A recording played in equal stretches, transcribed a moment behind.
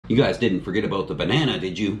You guys didn't forget about the banana,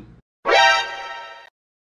 did you?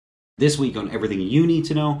 This week on Everything You Need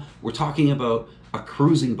to Know, we're talking about a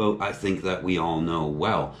cruising boat I think that we all know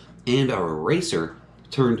well, and a racer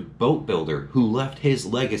turned boat builder who left his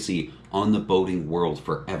legacy on the boating world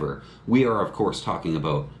forever. We are, of course, talking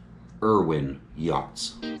about Irwin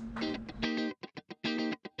Yachts.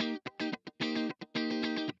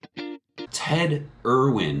 Ted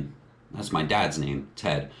Irwin, that's my dad's name,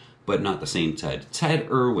 Ted, but not the same Ted. Ted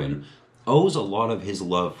Irwin owes a lot of his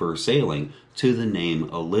love for sailing to the name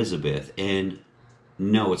Elizabeth. And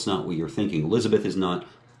no, it's not what you're thinking. Elizabeth is not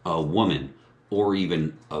a woman or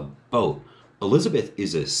even a boat. Elizabeth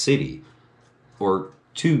is a city, or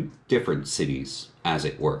two different cities, as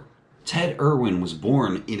it were. Ted Irwin was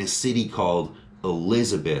born in a city called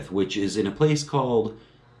Elizabeth, which is in a place called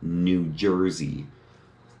New Jersey,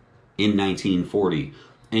 in 1940.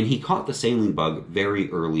 And he caught the sailing bug very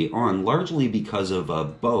early on, largely because of a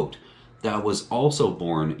boat that was also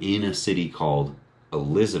born in a city called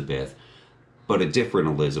Elizabeth, but a different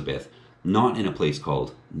Elizabeth, not in a place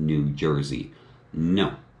called New Jersey.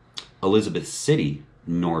 No, Elizabeth City,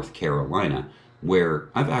 North Carolina, where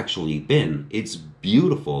I've actually been. It's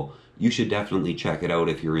beautiful. You should definitely check it out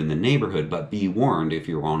if you're in the neighborhood, but be warned, if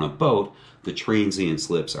you're on a boat, the transient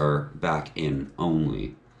slips are back in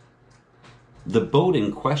only. The boat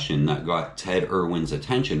in question that got Ted Irwin's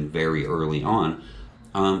attention very early on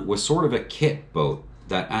was sort of a kit boat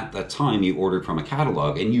that at the time you ordered from a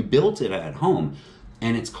catalog and you built it at home,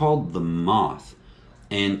 and it's called the Moth.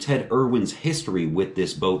 And Ted Irwin's history with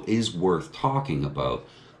this boat is worth talking about.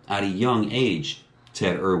 At a young age,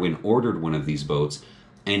 Ted Irwin ordered one of these boats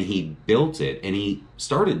and he built it and he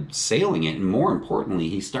started sailing it, and more importantly,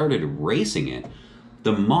 he started racing it.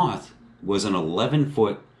 The Moth was an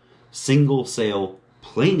 11-foot single sail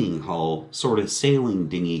planing hull sort of sailing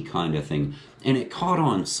dinghy kind of thing, and it caught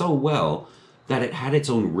on so well that it had its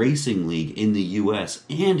own racing league in the US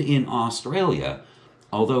and in Australia.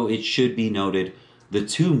 Although it should be noted, the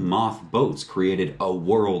two Moth boats, created a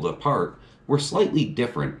world apart, were slightly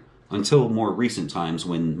different until more recent times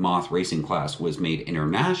when Moth Racing Class was made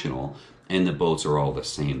international and the boats are all the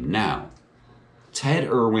same now. Ted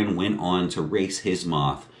Irwin went on to race his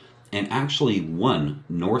Moth and actually won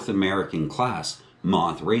North American class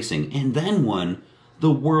Moth racing, and then won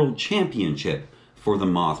the World Championship for the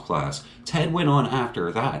Moth class. Ted went on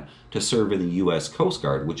after that to serve in the US Coast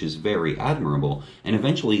Guard, which is very admirable, and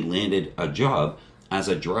eventually landed a job as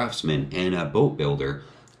a draftsman and a boat builder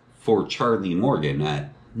for Charlie Morgan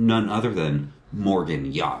at none other than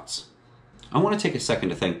Morgan Yachts. I want to take a second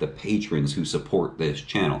to thank the patrons who support this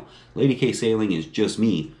channel. Lady K Sailing is just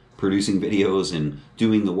me producing videos and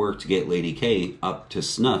doing the work to get Lady K up to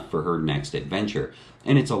snuff for her next adventure.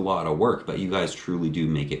 And it's a lot of work, but you guys truly do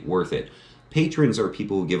make it worth it. Patrons are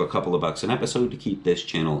people who give a couple of bucks an episode to keep this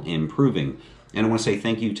channel improving. And I want to say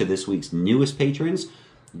thank you to this week's newest patrons,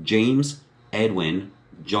 James, Edwin,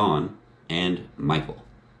 John, and Michael.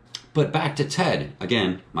 But back to Ted.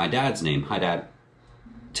 Again, my dad's name. Hi, Dad.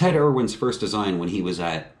 Ted Irwin's first design when he was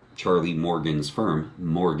at Charlie Morgan's firm,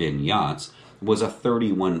 Morgan Yachts, was a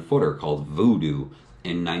 31-footer called Voodoo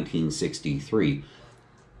in 1963.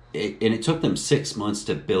 And it took them 6 months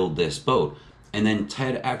to build this boat. And then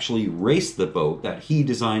Ted actually raced the boat that he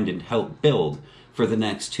designed and helped build for the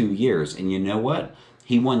next 2 years. And you know what?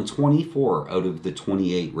 He won 24 out of the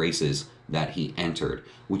 28 races that he entered,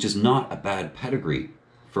 which is not a bad pedigree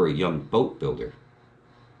for a young boat builder.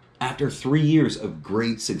 After 3 years of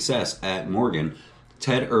great success at Morgan,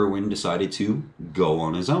 Ted Irwin decided to go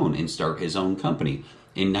on his own and start his own company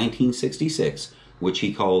in 1966, which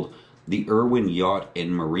he called the Irwin Yacht and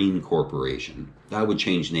Marine Corporation. That would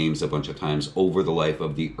change names a bunch of times over the life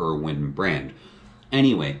of the Irwin brand.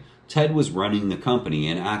 Anyway, Ted was running the company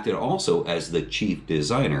and acted also as the chief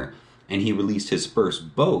designer, and he released his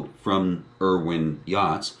first boat from Irwin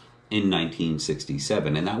Yachts in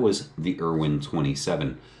 1967, and that was the Irwin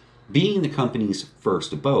 27. Being the company's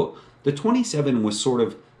first boat, the 27 was sort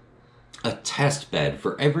of a test bed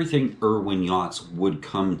for everything Irwin Yachts would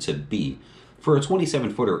come to be. For a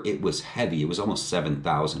 27-footer, it was heavy. It was almost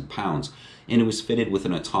 7,000 pounds, and it was fitted with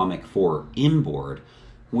an Atomic 4 inboard,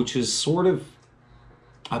 which is sort of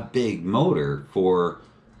a big motor for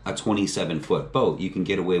a 27-foot boat. You can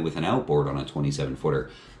get away with an outboard on a 27-footer.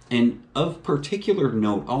 And of particular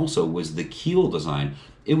note also was the keel design.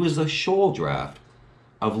 It was a shoal draft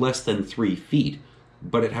of less than 3 feet,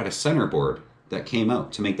 but it had a centerboard that came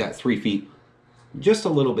out to make that 3 feet just a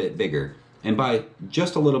little bit bigger. And by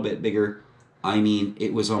just a little bit bigger, I mean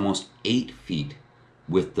it was almost 8 feet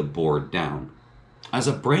with the board down. As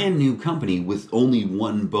a brand new company with only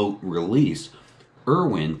one boat released,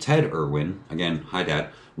 Ted Irwin, again, hi Dad,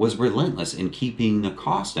 was relentless in keeping the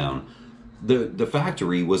cost down. The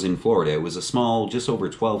factory was in Florida. It was a small, just over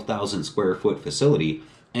 12,000 square foot facility,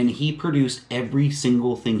 and he produced every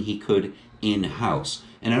single thing he could in-house.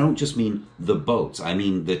 And I don't just mean the boats, I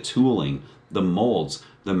mean the tooling, the molds,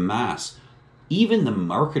 the masts. Even the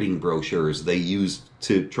marketing brochures they used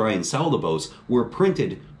to try and sell the boats were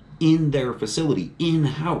printed in their facility,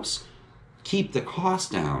 in-house. Keep the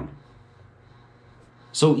cost down.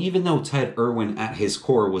 So even though Ted Irwin at his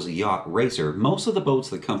core was a yacht racer, most of the boats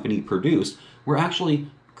the company produced were actually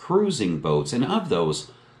cruising boats. And of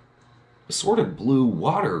those, sort of blue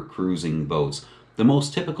water cruising boats, the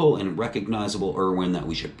most typical and recognizable Irwin that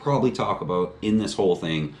we should probably talk about in this whole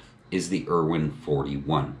thing is the Irwin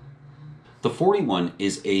 41. The 41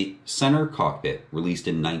 is a center cockpit released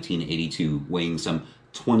in 1982, weighing some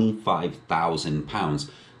 25,000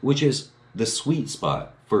 pounds, which is the sweet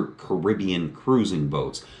spot for Caribbean cruising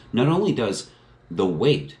boats. Not only does the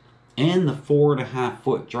weight and the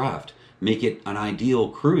 4.5-foot draft make it an ideal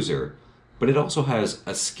cruiser, but it also has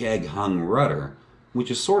a skeg-hung rudder, which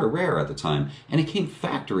is sort of rare at the time, and it came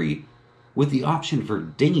factory with the option for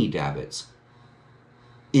dinghy davits.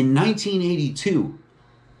 In 1982,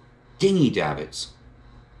 dinghy davits.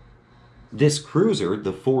 This cruiser,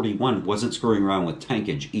 the 41, wasn't screwing around with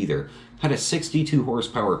tankage either. Had a 62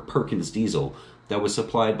 horsepower Perkins diesel that was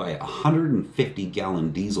supplied by a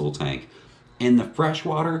 150-gallon diesel tank, and the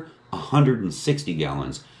freshwater, 160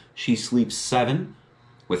 gallons. She sleeps 7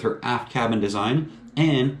 with her aft cabin design,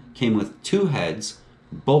 and came with 2 heads,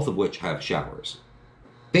 both of which have showers.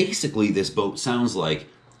 Basically, this boat sounds like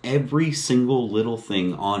every single little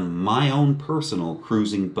thing on my own personal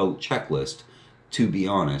cruising boat checklist, to be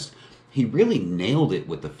honest. He really nailed it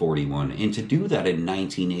with the 41, and to do that in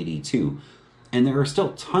 1982, and there are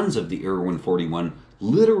still tons of the Irwin 41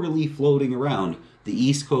 literally floating around the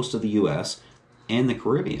east coast of the US and the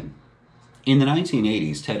Caribbean. In the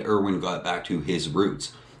 1980s, Ted Irwin got back to his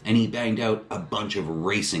roots, and he banged out a bunch of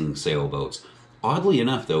racing sailboats. Oddly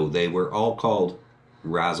enough, though, they were all called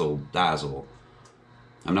Razzle Dazzle.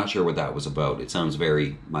 I'm not sure what that was about. It sounds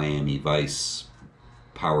very Miami Vice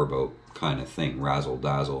powerboat kind of thing, Razzle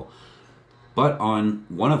Dazzle. But on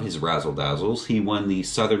one of his Razzle Dazzles, he won the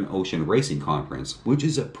Southern Ocean Racing Conference, which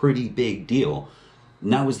is a pretty big deal.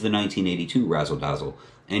 And that was the 1982 Razzle Dazzle.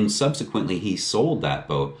 And subsequently, he sold that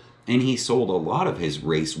boat, and he sold a lot of his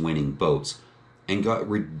race-winning boats, and got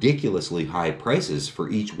ridiculously high prices for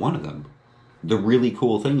each one of them. The really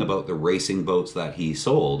cool thing about the racing boats that he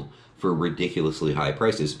sold for ridiculously high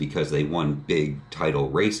prices, because they won big title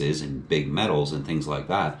races and big medals and things like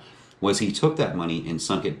that, was he took that money and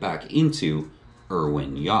sunk it back into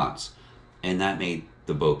Irwin Yachts. And that made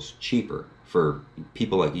the boats cheaper for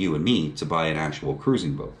people like you and me to buy an actual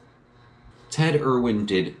cruising boat. Ted Irwin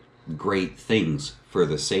did great things for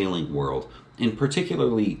the sailing world, and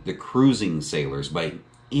particularly the cruising sailors, by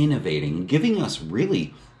innovating and giving us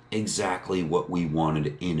really exactly what we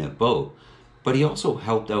wanted in a boat. But he also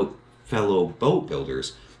helped out fellow boat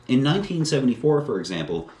builders. In 1974, for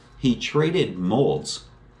example, he traded molds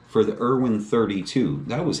for the Irwin 32,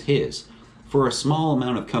 that was his, for a small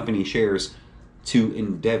amount of company shares to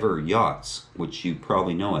Endeavor Yachts, which you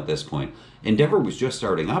probably know at this point. Endeavor was just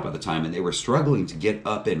starting up at the time, and they were struggling to get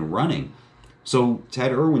up and running. So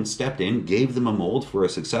Ted Irwin stepped in, gave them a mold for a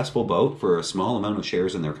successful boat for a small amount of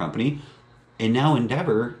shares in their company, and now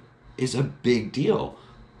Endeavor is a big deal.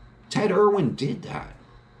 Ted Irwin did that.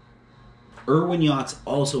 Irwin Yachts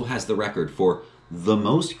also has the record for the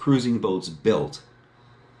most cruising boats built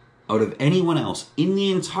out of anyone else in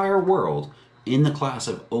the entire world in the class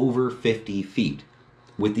of over 50 feet,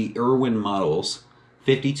 with the Irwin models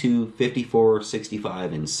 52, 54,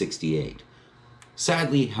 65, and 68.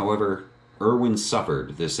 Sadly, however, Irwin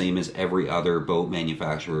suffered the same as every other boat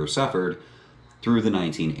manufacturer suffered through the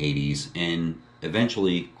 1980s, and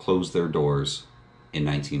eventually closed their doors in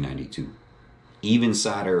 1992. Even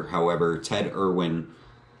sadder, however, Ted Irwin,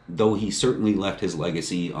 though he certainly left his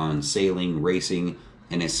legacy on sailing, racing,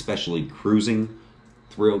 and especially cruising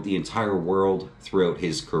throughout the entire world throughout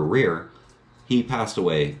his career, he passed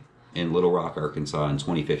away in Little Rock, Arkansas in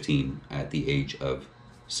 2015 at the age of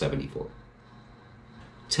 74.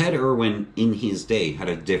 Ted Irwin, in his day, had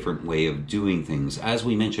a different way of doing things. As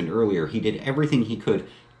we mentioned earlier, he did everything he could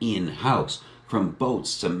in-house, from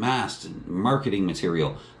boats to masts and marketing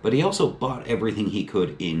material, but he also bought everything he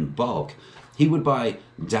could in bulk. He would buy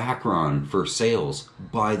Dacron for sails,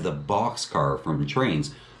 buy the boxcar from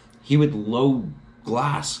trains. He would load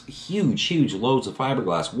glass, huge loads of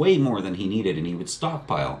fiberglass, way more than he needed, and he would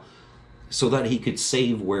stockpile so that he could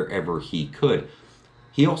save wherever he could.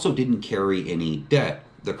 He also didn't carry any debt.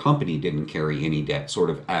 The company didn't carry any debt, sort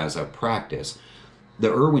of as a practice.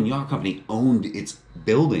 The Irwin Yacht Company owned its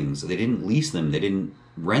buildings. They didn't lease them. They didn't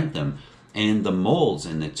rent them. And the molds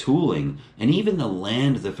and the tooling and even the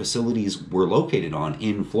land the facilities were located on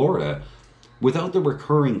in Florida, without the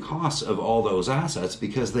recurring costs of all those assets,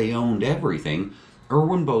 because they owned everything,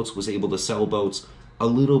 Irwin Boats was able to sell boats a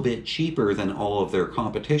little bit cheaper than all of their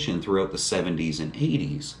competition throughout the 70s and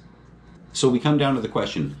 80s. So we come down to the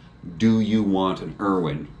question, do you want an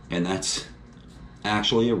Irwin? And that's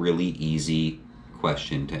actually a really easy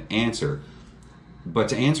question to answer. But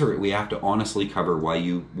to answer it, we have to honestly cover why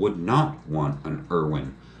you would not want an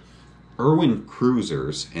Irwin. Irwin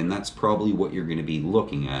cruisers, and that's probably what you're going to be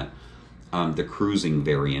looking at, the cruising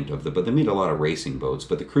variant of but they made a lot of racing boats,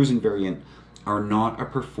 but the cruising variant are not a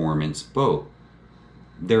performance boat.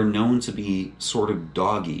 They're known to be sort of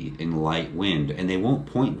doggy in light wind, and they won't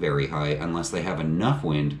point very high unless they have enough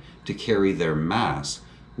wind to carry their mass,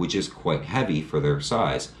 which is quite heavy for their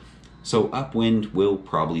size. So upwind will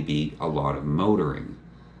probably be a lot of motoring.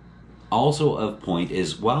 Also of point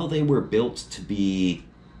is, while they were built to be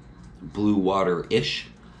blue water-ish,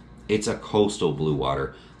 it's a coastal blue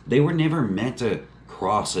water. They were never meant to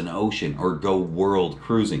cross an ocean or go world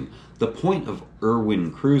cruising. The point of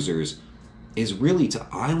Irwin cruisers is really to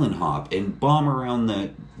island hop and bomb around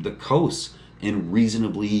the coast in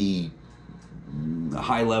reasonably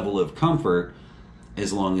high level of comfort,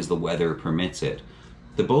 as long as the weather permits it.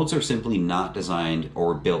 The boats are simply not designed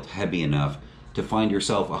or built heavy enough to find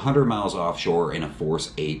yourself 100 miles offshore in a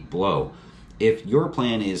force 8 blow. If your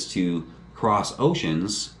plan is to cross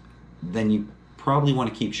oceans, then you probably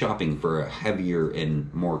want to keep shopping for a heavier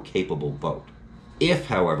and more capable boat. If,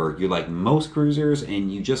 however, you're like most cruisers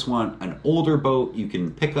and you just want an older boat you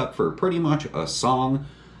can pick up for pretty much a song,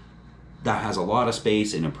 that has a lot of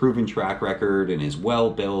space and a proven track record and is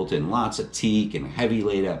well built and lots of teak and heavy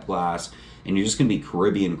laid up glass, and you're just going to be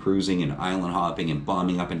Caribbean cruising and island hopping and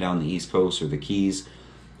bombing up and down the East Coast or the Keys,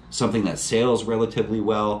 something that sails relatively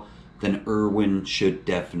well, then Irwin should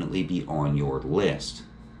definitely be on your list.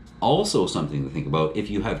 Also something to think about if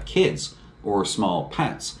you have kids or small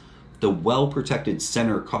pets. The well-protected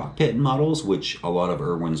center cockpit models, which a lot of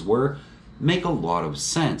Irwins were, make a lot of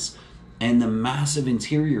sense. And the massive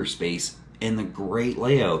interior space and the great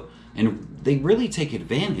layout, and they really take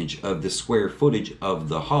advantage of the square footage of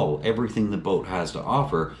the hull. Everything the boat has to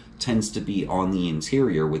offer tends to be on the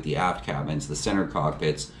interior with the aft cabins, the center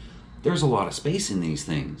cockpits. There's a lot of space in these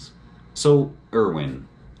things. So Irwin,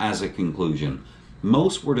 as a conclusion,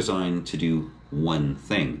 most were designed to do one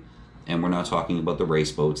thing. And we're not talking about the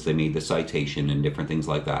race boats. They made the Citation and different things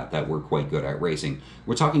like that were quite good at racing.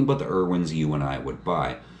 We're talking about the Irwins you and I would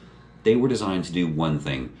buy. They were designed to do one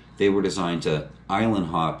thing. They were designed to island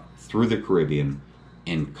hop through the Caribbean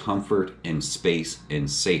in comfort and space and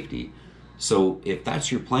safety. So if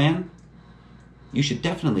that's your plan, you should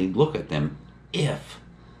definitely look at them if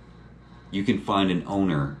you can find an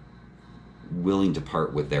owner willing to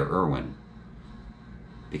part with their Irwin,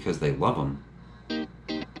 because they love them.